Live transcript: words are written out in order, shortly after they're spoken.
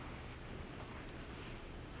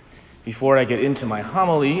Before I get into my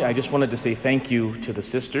homily, I just wanted to say thank you to the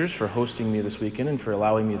sisters for hosting me this weekend and for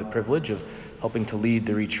allowing me the privilege of helping to lead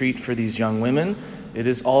the retreat for these young women. It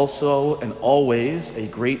is also and always a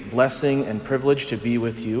great blessing and privilege to be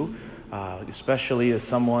with you, especially as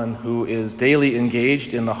someone who is daily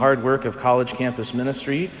engaged in the hard work of college campus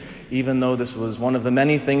ministry. Even though this was one of the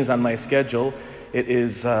many things on my schedule, it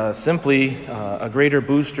is simply a greater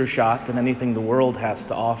booster shot than anything the world has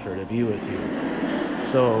to offer to be with you.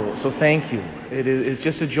 So thank you. It's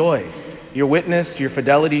just a joy. Your witness, your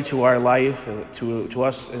fidelity to our life, to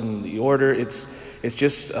us in the order, it's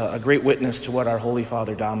just a great witness to what our Holy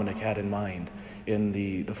Father Dominic had in mind in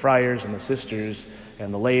the friars and the sisters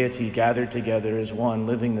and the laity gathered together as one,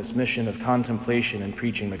 living this mission of contemplation and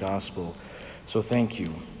preaching the gospel. So thank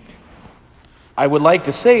you. I would like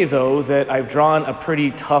to say, though, that I've drawn a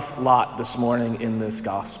pretty tough lot this morning in this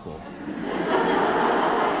gospel.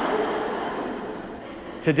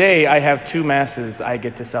 Today, I have two masses I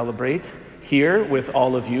get to celebrate here with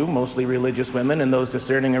all of you, mostly religious women and those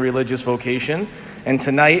discerning a religious vocation, and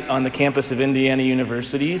tonight on the campus of Indiana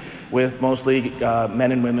University with mostly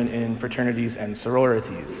men and women in fraternities and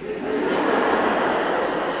sororities.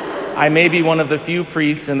 I may be one of the few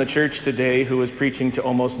priests in the church today who is preaching to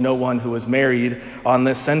almost no one who is married on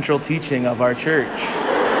this central teaching of our church.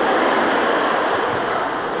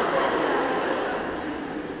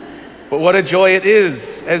 But what a joy it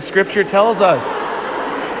is, as Scripture tells us.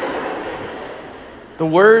 The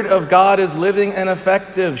Word of God is living and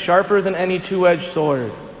effective, sharper than any two-edged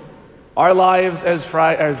sword. Our lives as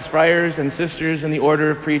friars and sisters in the order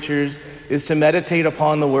of preachers is to meditate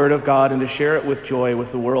upon the Word of God and to share it with joy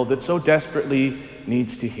with the world that so desperately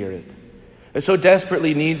needs to hear it. It so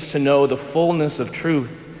desperately needs to know the fullness of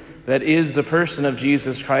truth that is the person of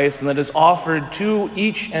Jesus Christ and that is offered to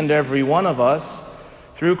each and every one of us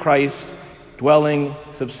through Christ, dwelling,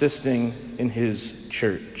 subsisting in his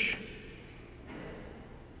church.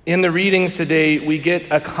 In the readings today, we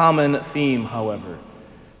get a common theme, however.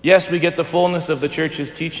 Yes, we get the fullness of the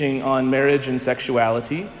church's teaching on marriage and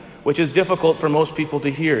sexuality, which is difficult for most people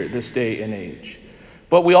to hear this day and age.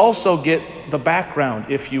 But we also get the background,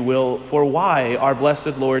 if you will, for why our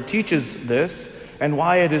blessed Lord teaches this and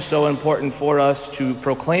why it is so important for us to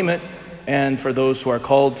proclaim it and for those who are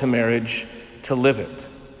called to marriage to live it.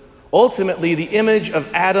 Ultimately, the image of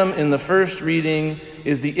Adam in the first reading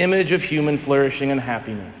is the image of human flourishing and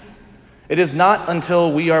happiness. It is not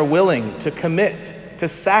until we are willing to commit, to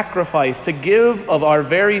sacrifice, to give of our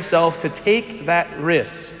very self, to take that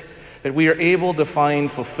risk, that we are able to find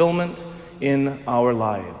fulfillment in our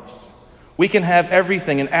lives. We can have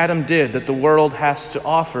everything, and Adam did, that the world has to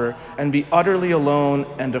offer and be utterly alone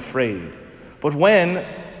and afraid. But when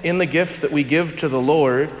in the gift that we give to the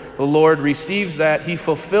Lord receives that. He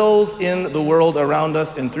fulfills in the world around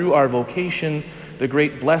us and through our vocation the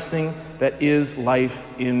great blessing that is life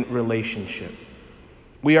in relationship.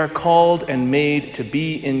 We are called and made to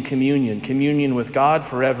be in communion with God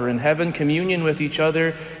forever in heaven, communion with each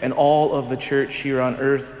other and all of the church here on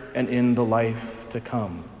earth and in the life to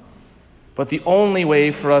come. But the only way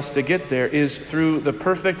for us to get there is through the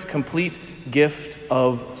perfect, complete gift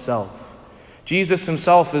of self. Jesus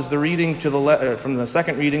himself, as the reading to the letter, from the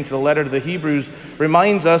second reading to the letter to the Hebrews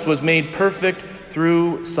reminds us, was made perfect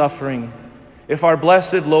through suffering. If our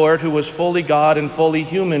blessed Lord, who was fully God and fully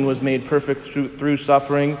human, was made perfect through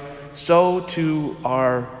suffering, so too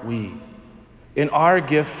are we, in our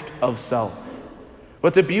gift of self.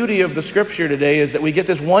 But the beauty of the scripture today is that we get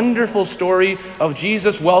this wonderful story of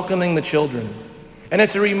Jesus welcoming the children. And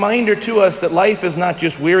it's a reminder to us that life is not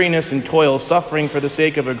just weariness and toil, suffering for the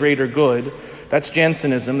sake of a greater good. That's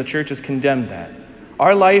Jansenism. The church has condemned that.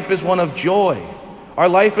 Our life is one of joy. Our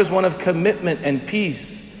life is one of commitment and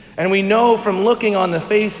peace. And we know from looking on the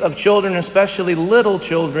face of children, especially little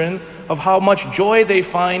children, of how much joy they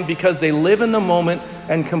find because they live in the moment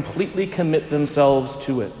and completely commit themselves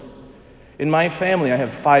to it. In my family, I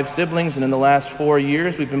have 5 siblings, and in the last 4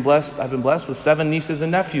 years, I've been blessed with 7 nieces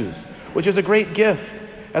and nephews, which is a great gift.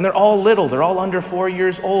 And they're all little, they're all under 4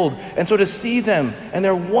 years old. And so to see them and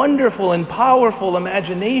their wonderful and powerful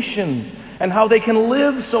imaginations and how they can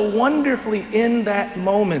live so wonderfully in that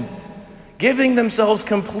moment, giving themselves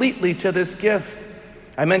completely to this gift.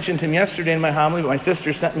 I mentioned him yesterday in my homily, but my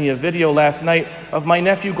sister sent me a video last night of my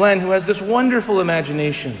nephew Glenn, who has this wonderful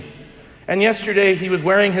imagination. And yesterday he was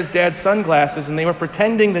wearing his dad's sunglasses and they were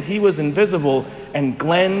pretending that he was invisible, and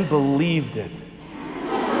Glenn believed it.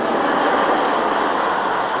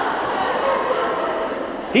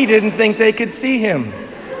 He didn't think they could see him.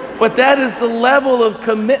 But that is the level of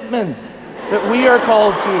commitment that we are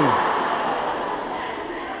called to.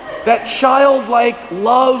 that childlike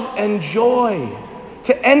love and joy,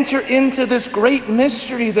 to enter into this great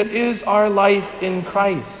mystery that is our life in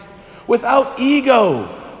Christ, without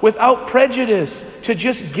ego, without prejudice, to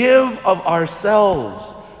just give of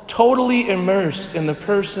ourselves, totally immersed in the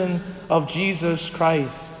person of Jesus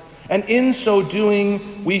Christ. And in so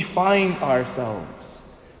doing, we find ourselves.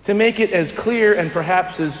 To make it as clear and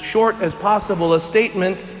perhaps as short as possible, a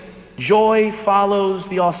statement: joy follows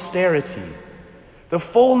the austerity. The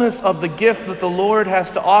fullness of the gift that the Lord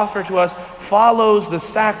has to offer to us follows the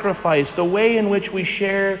sacrifice, the way in which we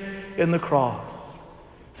share in the cross.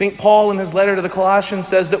 St. Paul in his letter to the Colossians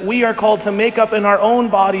says that we are called to make up in our own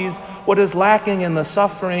bodies what is lacking in the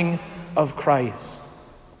suffering of Christ.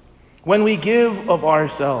 When we give of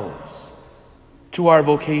ourselves to our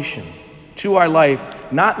vocation, to our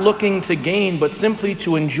life, not looking to gain, but simply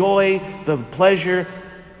to enjoy the pleasure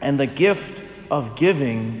and the gift of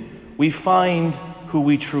giving, we find who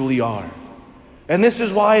we truly are. And this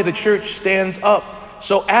is why the church stands up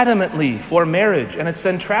so adamantly for marriage and its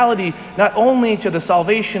centrality not only to the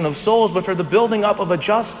salvation of souls, but for the building up of a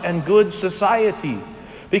just and good society.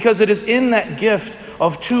 Because it is in that gift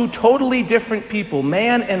of two totally different people,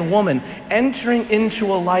 man and woman, entering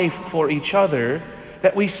into a life for each other,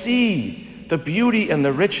 that we see the beauty and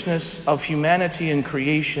the richness of humanity and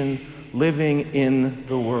creation living in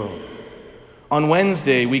the world. On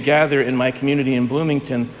Wednesday, we gather in my community in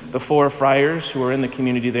Bloomington, the 4 friars who are in the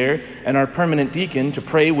community there, and our permanent deacon, to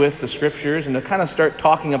pray with the scriptures and to kind of start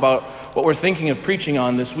talking about what we're thinking of preaching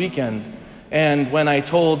on this weekend. And when I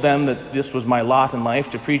told them that this was my lot in life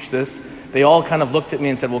to preach this, they all kind of looked at me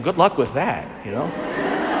and said, well, good luck with that, you know?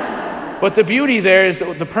 But the beauty there is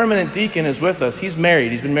that the permanent deacon is with us. He's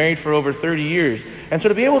married. He's been married for over 30 years. And so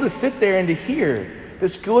to be able to sit there and to hear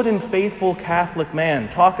this good and faithful Catholic man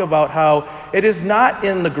talk about how it is not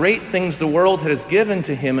in the great things the world has given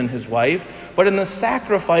to him and his wife, but in the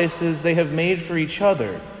sacrifices they have made for each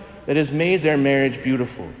other that has made their marriage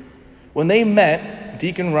beautiful. When they met,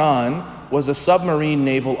 Deacon Ron was a submarine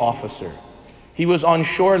naval officer. He was on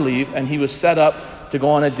shore leave, and he was set up to go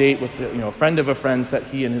on a date with a friend of a friend set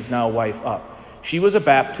he and his now wife up. She was a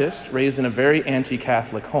Baptist, raised in a very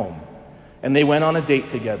anti-Catholic home, and they went on a date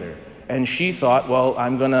together. And she thought, well,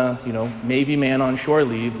 I'm gonna, Navy man on shore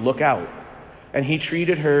leave, look out. And he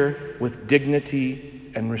treated her with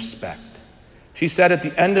dignity and respect. She said at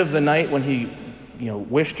the end of the night when he,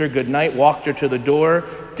 wished her good night, walked her to the door,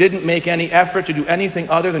 didn't make any effort to do anything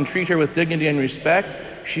other than treat her with dignity and respect,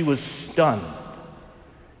 she was stunned.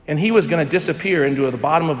 And he was gonna disappear into the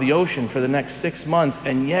bottom of the ocean for the next 6 months,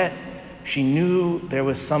 and yet she knew there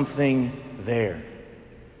was something there.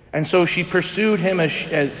 And so she pursued him as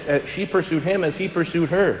he pursued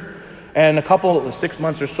her. And 6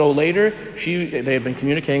 months or so later, they had been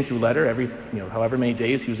communicating through letter every, however many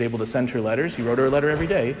days he was able to send her letters. He wrote her a letter every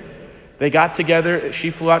day. They got together.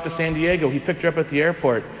 She flew out to San Diego. He picked her up at the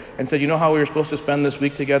airport and said, you know how we were supposed to spend this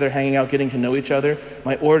week together, hanging out, getting to know each other?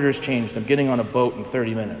 My orders changed. I'm getting on a boat in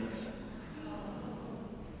 30 minutes.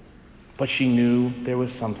 But she knew there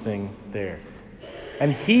was something there.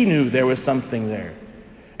 And he knew there was something there.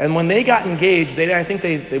 And when they got engaged, I think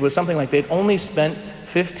it was something like they'd only spent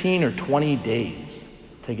 15 or 20 days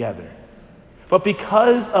together. But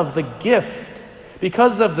because of the gift,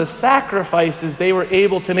 because of the sacrifices they were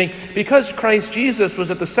able to make, because Christ Jesus was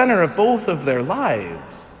at the center of both of their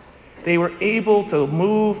lives, they were able to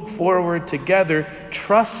move forward together,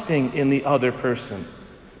 trusting in the other person.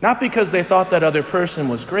 Not because they thought that other person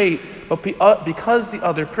was great, but because the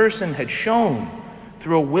other person had shown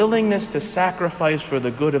through a willingness to sacrifice for the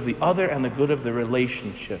good of the other and the good of the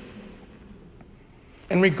relationship.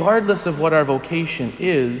 And regardless of what our vocation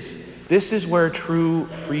is, this is where true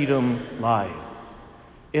freedom lies,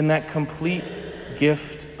 in that complete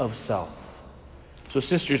gift of self. So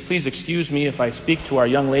sisters, please excuse me if I speak to our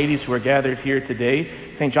young ladies who are gathered here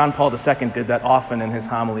today. St. John Paul II did that often in his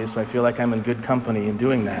homilies, so I feel like I'm in good company in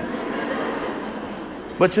doing that.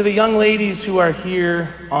 But to the young ladies who are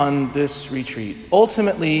here on this retreat,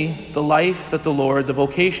 ultimately, the life that the Lord, the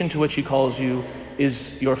vocation to which He calls you,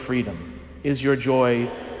 is your freedom, is your joy,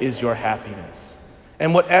 is your happiness.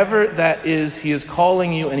 And whatever that is, He is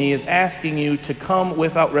calling you and He is asking you to come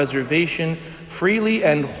without reservation, freely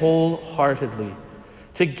and wholeheartedly,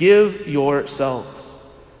 to give yourselves,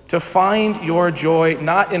 to find your joy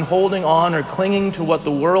not in holding on or clinging to what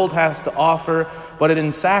the world has to offer, but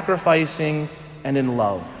in sacrificing and in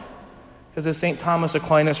love. Because as St. Thomas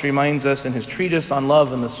Aquinas reminds us in his treatise on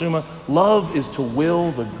love in the Summa, love is to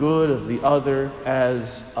will the good of the other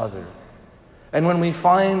as other. And when we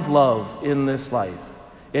find love in this life,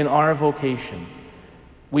 in our vocation,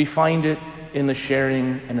 we find it in the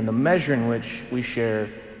sharing and in the measure in which we share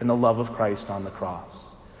in the love of Christ on the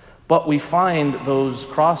cross. But we find those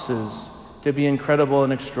crosses to be incredible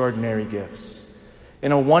and extraordinary gifts.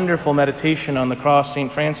 In a wonderful meditation on the cross,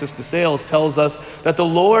 St. Francis de Sales tells us that the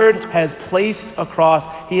Lord has placed a cross.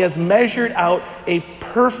 He has measured out a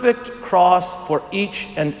perfect cross for each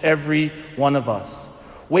and every one of us,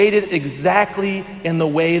 weighted exactly in the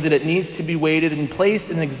way that it needs to be weighted and placed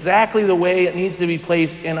in exactly the way it needs to be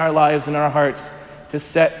placed in our lives and our hearts to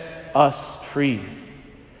set us free.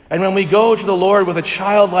 And when we go to the Lord with a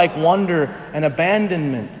childlike wonder and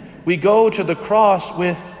abandonment, we go to the cross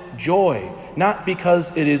with joy. Not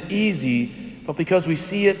because it is easy, but because we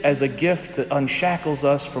see it as a gift that unshackles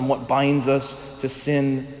us from what binds us to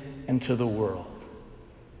sin and to the world.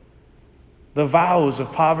 The vows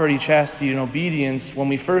of poverty, chastity, and obedience, when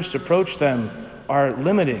we first approach them, are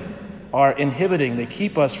limiting, are inhibiting. They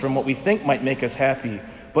keep us from what we think might make us happy.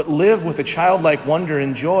 But live with a childlike wonder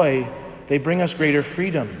and joy, they bring us greater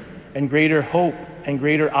freedom and greater hope and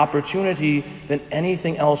greater opportunity than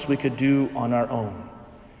anything else we could do on our own.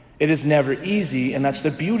 It is never easy, and that's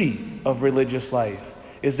the beauty of religious life,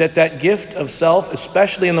 is that gift of self,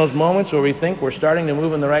 especially in those moments where we think we're starting to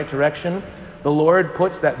move in the right direction, the Lord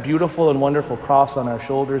puts that beautiful and wonderful cross on our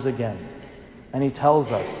shoulders again. And he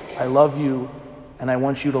tells us, I love you, and I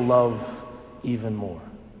want you to love even more.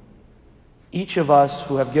 Each of us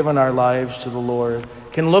who have given our lives to the Lord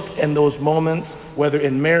can look in those moments, whether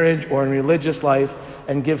in marriage or in religious life,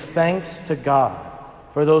 and give thanks to God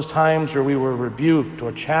for those times where we were rebuked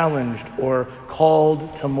or challenged or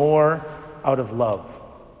called to more out of love.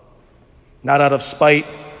 Not out of spite,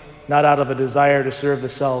 not out of a desire to serve the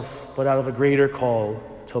self, but out of a greater call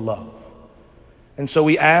to love. And so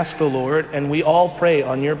we ask the Lord, and we all pray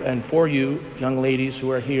on your and for you, young ladies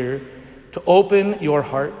who are here, to open your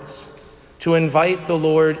hearts, to invite the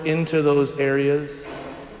Lord into those areas,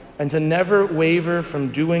 and to never waver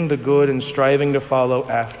from doing the good and striving to follow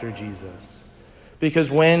after Jesus.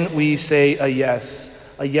 Because when we say a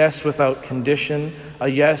yes without condition, a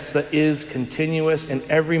yes that is continuous in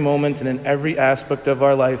every moment and in every aspect of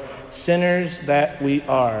our life, sinners that we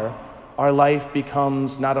are, our life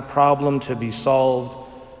becomes not a problem to be solved,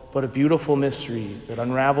 but a beautiful mystery that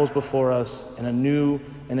unravels before us in a new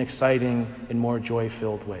and exciting and more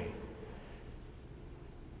joy-filled way.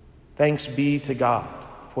 Thanks be to God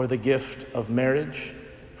for the gift of marriage,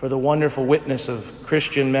 for the wonderful witness of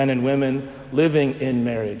Christian men and women living in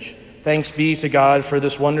marriage. Thanks be to God for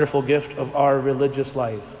this wonderful gift of our religious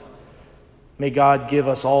life. May God give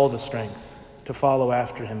us all the strength to follow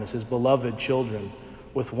after him as his beloved children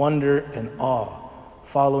with wonder and awe,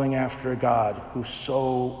 following after a God who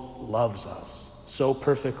so loves us, so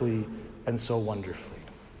perfectly and so wonderfully.